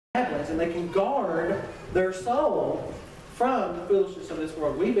families, and they can guard their soul from the foolishness of this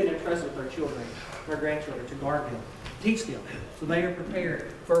world. We've been entrusted with our children, our grandchildren, to guard them, teach them, so they are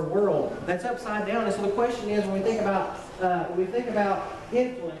prepared for a world that's upside down. And so the question is, when we think about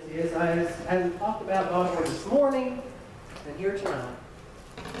influences, as we talked about God's Word this morning and here tonight,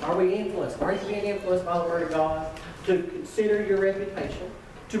 are we influenced? Are you being influenced by the Word of God to consider your reputation?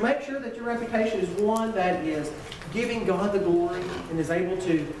 To make sure that your reputation is one that is giving God the glory and is able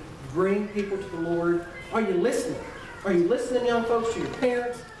to bring people to the Lord? Are you listening? Are you listening, young folks, to your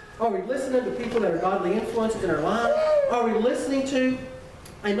parents? Are we listening to people that are godly influences in our lives? Are we listening to,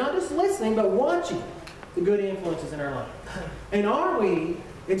 and not just listening, but watching the good influences in our life? And are we,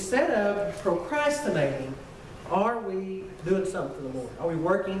 instead of procrastinating, are we doing something for the Lord? Are we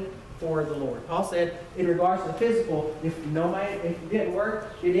working for the Lord? Paul said, in regards to the physical, if you didn't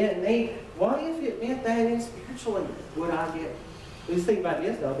work, you didn't eat, what if it meant that spiritually would I get? Just think about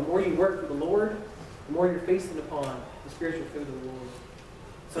this, though. The more you work for the Lord, the more you're feasting upon the spiritual food of the Lord.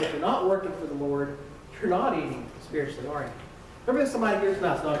 So if you're not working for the Lord, you're not eating spiritually, are you? Remember, there's somebody here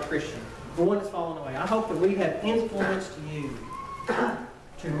tonight that's not a Christian, the one that's fallen away. I hope that we have influenced you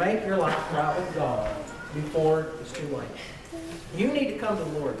to make your life right with God before it's too late. You need to come to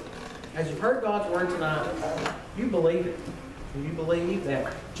the Lord. As you've heard God's Word tonight, you believe it. Do you believe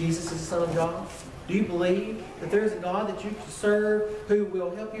that Jesus is the Son of God? Do you believe that there is a God that you can serve who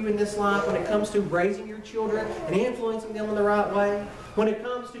will help you in this life when it comes to raising your children and influencing them in the right way? When it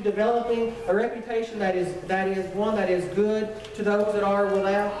comes to developing a reputation that is one that is good to those that are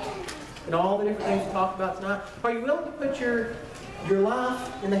without? And all the different things we talked about tonight. Are you willing to put your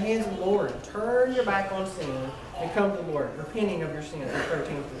life in the hands of the Lord? Turn your back on sin and come to the Lord, repenting of your sins.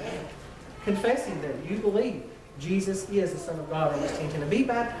 13. Confessing that you believe Jesus is the Son of God on this kingdom, and be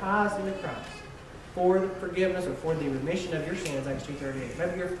baptized into Christ for the forgiveness or for the remission of your sins, Acts 2:38.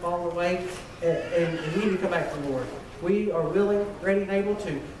 Maybe you're falling away and you need to come back to the Lord. We are willing, ready, and able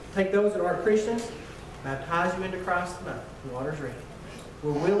to take those that are Christians, baptize you into Christ tonight. The water's ready.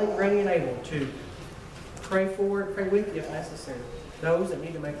 We're willing, ready, and able to pray forward, pray with you if necessary. Those that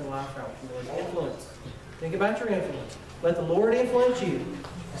need to make their life right with the Lord. Influence. Think about your influence. Let the Lord influence you.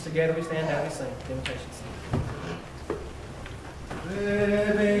 As together we stand down and sing. Invitation sing.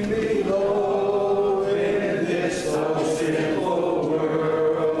 Living below in this so sinful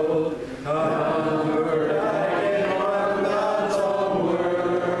world, comfort in one God's own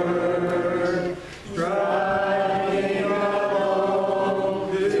word, striving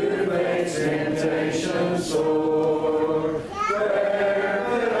alone to face temptation sore. Where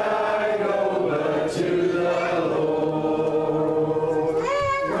could I go but to the Lord?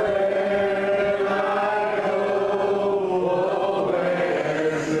 Where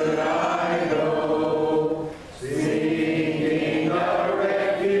could I go? Seeking a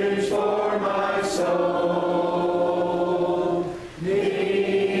refuge for my soul,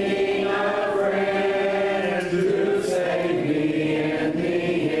 needing a friend to save me in the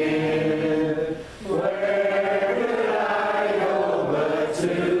end. Where could I go but to